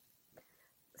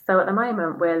So at the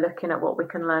moment, we're looking at what we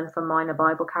can learn from minor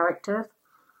Bible characters.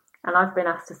 And I've been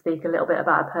asked to speak a little bit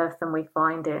about a person we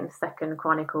find in 2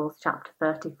 Chronicles chapter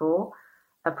 34,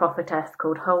 a prophetess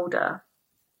called Huldah.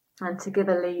 And to give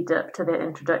a lead up to the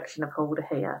introduction of Huldah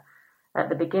here, at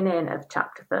the beginning of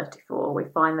chapter 34, we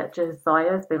find that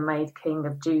Josiah has been made king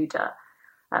of Judah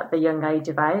at the young age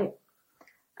of 8.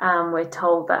 And we're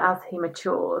told that as he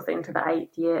matures into the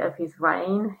 8th year of his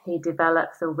reign, he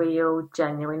develops a real,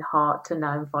 genuine heart to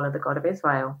know and follow the God of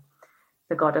Israel,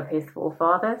 the God of his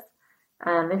forefathers.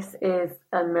 And this is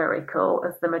a miracle,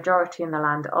 as the majority in the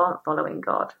land aren't following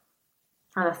God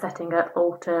and are setting up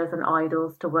altars and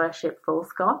idols to worship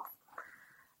false gods.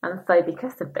 And so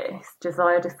because of this,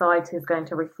 Josiah decides he's going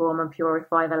to reform and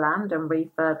purify the land and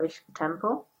refurbish the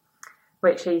temple,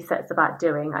 which he sets about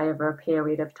doing over a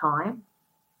period of time.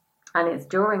 And it's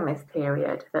during this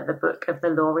period that the book of the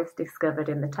law is discovered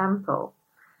in the temple,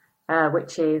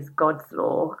 which is God's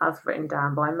law as written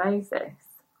down by Moses.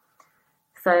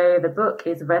 So the book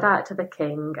is read out to the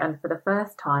king, and for the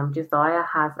first time, Josiah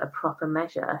has a proper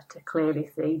measure to clearly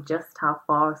see just how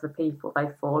far as the people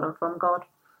they've fallen from God.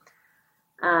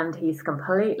 And he's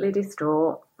completely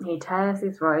distraught. He tears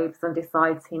his robes and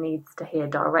decides he needs to hear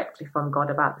directly from God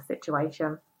about the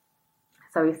situation.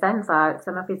 So he sends out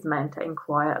some of his men to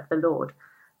inquire of the Lord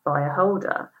via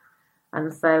Huldah.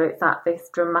 And so it's at this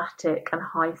dramatic and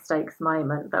high-stakes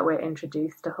moment that we're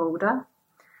introduced to Huldah.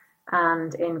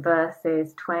 And in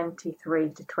verses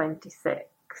 23 to 26,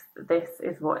 this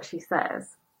is what she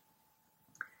says.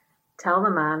 "Tell the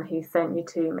man who sent you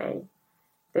to me,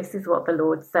 this is what the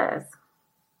Lord says.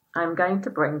 I am going to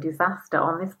bring disaster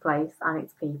on this place and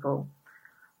its people.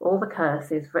 All the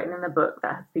curses written in the book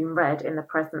that have been read in the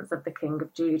presence of the king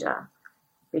of Judah,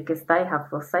 because they have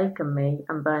forsaken me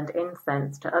and burned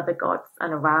incense to other gods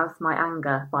and aroused my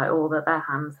anger by all that their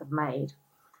hands have made.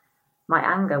 My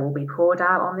anger will be poured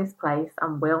out on this place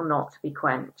and will not be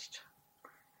quenched."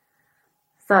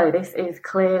 So this is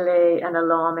clearly an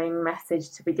alarming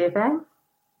message to be giving.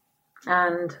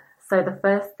 And so the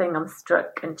first thing I'm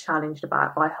struck and challenged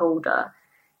about by Huldah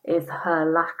is her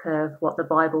lack of what the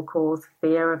Bible calls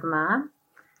fear of man.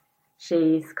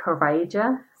 She's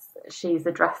courageous. She's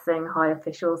addressing high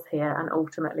officials here and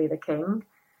ultimately the king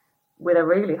with a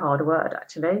really hard word,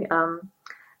 actually.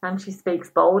 And she speaks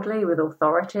boldly with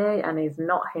authority and is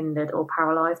not hindered or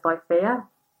paralysed by fear.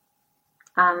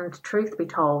 And truth be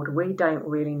told, we don't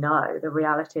really know the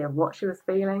reality of what she was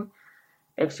feeling,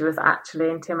 if she was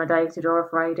actually intimidated or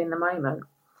afraid in the moment.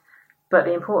 But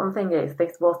the important thing is,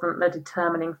 this wasn't the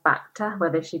determining factor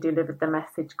whether she delivered the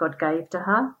message God gave to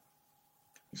her.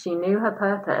 She knew her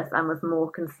purpose and was more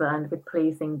concerned with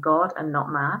pleasing God and not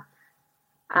man.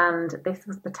 And this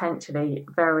was potentially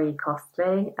very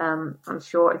costly. I'm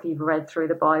sure if you've read through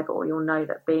the Bible, you'll know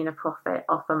that being a prophet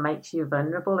often makes you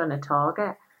vulnerable and a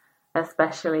target,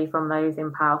 especially from those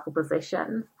in powerful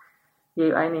positions.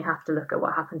 You only have to look at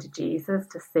what happened to Jesus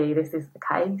to see this is the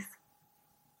case.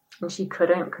 And she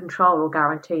couldn't control or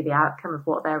guarantee the outcome of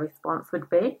what their response would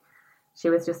be. She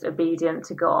was just obedient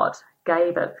to God,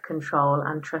 gave up control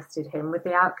and trusted him with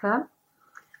the outcome.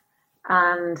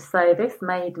 And so this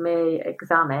made me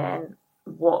examine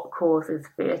what causes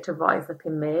fear to rise up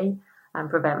in me and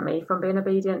prevent me from being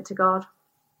obedient to God.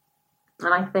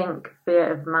 And I think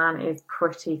fear of man is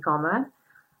pretty common.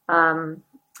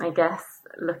 I guess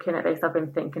looking at this, I've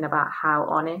been thinking about how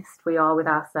honest we are with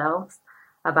ourselves,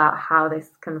 about how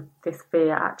this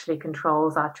fear actually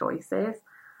controls our choices,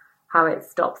 how it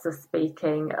stops us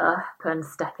speaking up and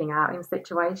stepping out in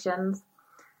situations.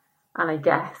 And I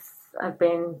guess I've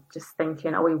been just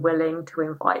thinking, are we willing to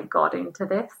invite God into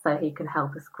this so he can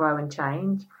help us grow and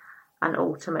change and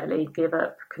ultimately give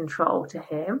up control to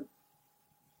him?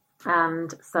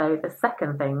 And so the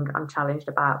second thing I'm challenged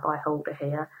about by Huldah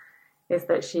here is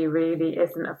that she really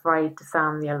isn't afraid to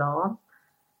sound the alarm.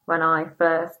 When I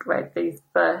first read these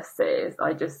verses,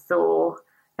 I just saw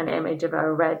an image of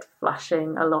a red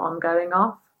flashing alarm going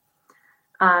off.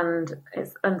 And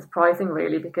it's unsurprising,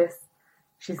 really, because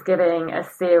she's giving a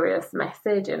serious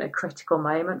message in a critical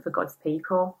moment for God's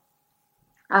people.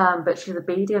 But she's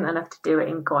obedient enough to do it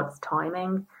in God's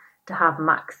timing to have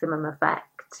maximum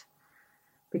effect.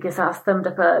 Because as summed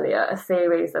up earlier, a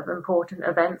series of important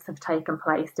events have taken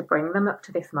place to bring them up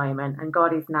to this moment, and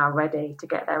God is now ready to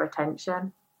get their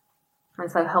attention.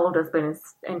 And so Huldah's been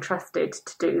entrusted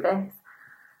to do this,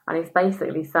 and he's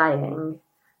basically saying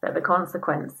that the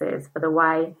consequences for the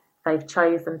way they've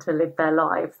chosen to live their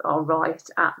lives are right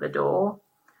at the door.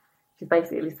 She's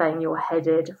basically saying you're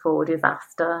headed for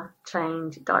disaster,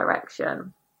 change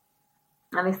direction.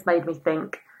 And this made me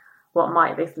think, what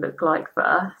might this look like for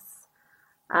us?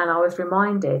 And I was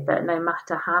reminded that no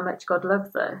matter how much God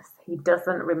loves us, he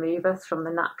doesn't remove us from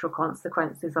the natural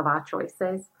consequences of our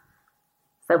choices.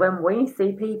 So when we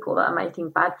see people that are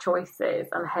making bad choices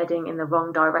and heading in the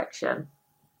wrong direction,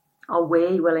 are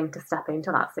we willing to step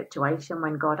into that situation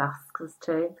when God asks us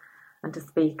to, and to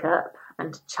speak up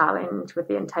and to challenge with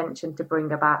the intention to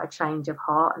bring about a change of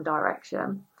heart and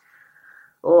direction?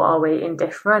 Or are we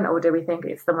indifferent, or do we think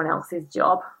it's someone else's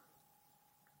job?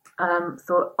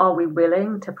 So are we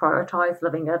willing to prioritise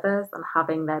loving others and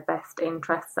having their best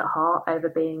interests at heart over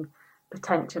being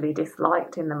potentially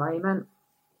disliked in the moment?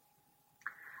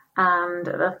 And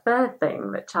the third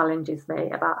thing that challenges me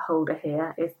about Huldah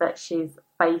here is that she's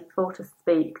faithful to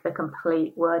speak the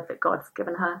complete word that God's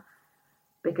given her,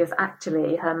 because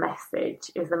actually her message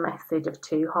is a message of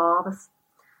two halves.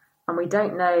 And we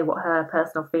don't know what her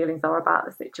personal feelings are about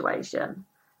the situation,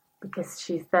 because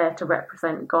she's there to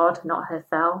represent God, not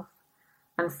herself.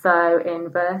 And so in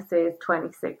verses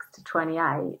 26 to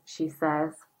 28, she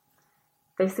says,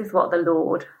 "This is what the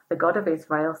Lord, the God of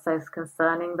Israel, says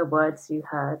concerning the words you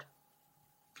heard.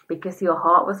 Because your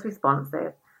heart was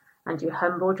responsive, and you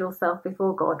humbled yourself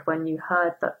before God when you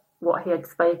heard that what he had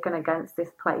spoken against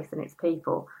this place and its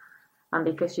people, and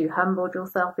because you humbled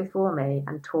yourself before me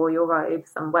and tore your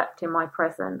robes and wept in my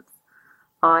presence,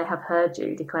 I have heard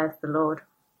you, declares the Lord.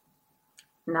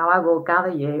 Now I will gather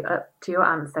you up to your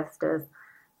ancestors,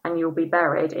 and you will be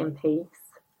buried in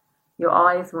peace. Your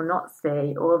eyes will not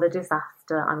see all the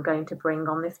disaster I'm going to bring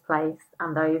on this place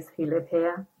and those who live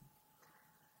here."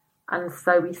 And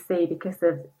so we see, because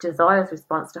of Josiah's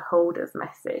response to Huldah's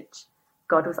message,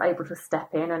 God was able to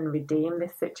step in and redeem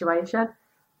this situation.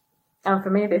 And for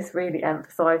me, this really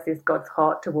emphasises God's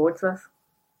heart towards us,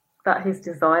 that his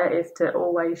desire is to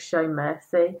always show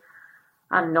mercy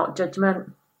and not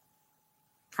judgment.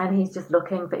 And he's just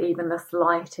looking for even the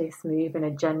slightest move in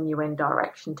a genuine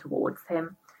direction towards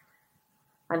him.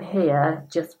 And here,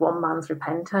 just one man's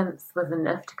repentance was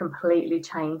enough to completely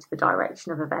change the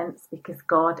direction of events, because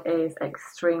God is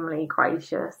extremely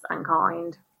gracious and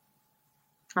kind.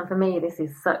 And for me, this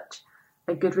is such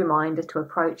a good reminder to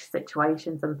approach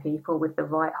situations and people with the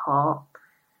right heart,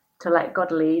 to let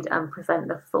God lead and present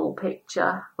the full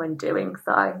picture when doing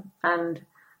so. And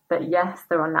that yes,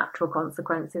 there are natural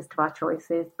consequences to our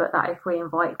choices, but that if we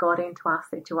invite God into our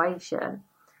situation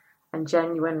and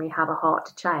genuinely have a heart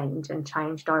to change and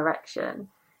change direction,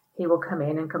 he will come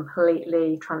in and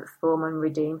completely transform and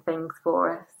redeem things for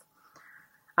us.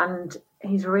 And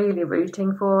he's really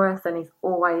rooting for us, and he's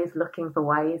always looking for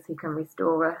ways he can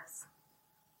restore us.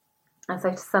 And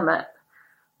so to sum up,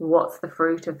 what's the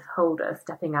fruit of Huldah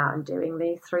stepping out and doing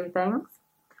these three things?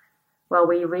 Well,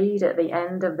 we read at the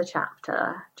end of the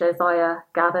chapter, Josiah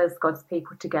gathers God's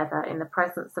people together in the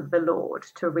presence of the Lord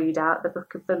to read out the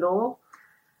book of the law,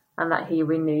 and that he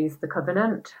renews the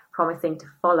covenant, promising to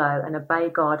follow and obey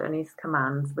God and his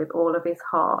commands with all of his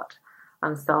heart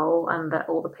and soul, and that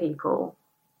all the people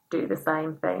do the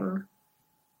same thing.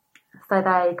 So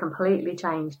they completely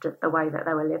changed the way that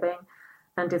they were living,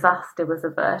 and disaster was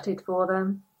averted for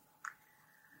them.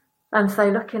 And so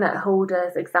looking at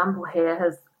Huldah's example here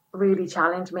has really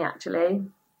challenged me, actually.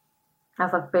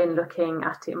 As I've been looking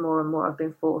at it more and more, I've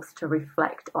been forced to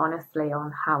reflect honestly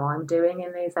on how I'm doing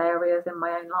in these areas in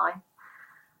my own life,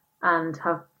 and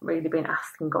have really been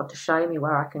asking God to show me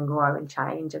where I can grow and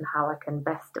change, and how I can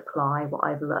best apply what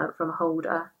I've learned from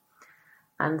Huldah.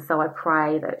 And so I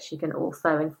pray that she can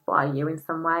also inspire you in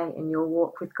some way in your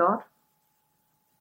walk with God.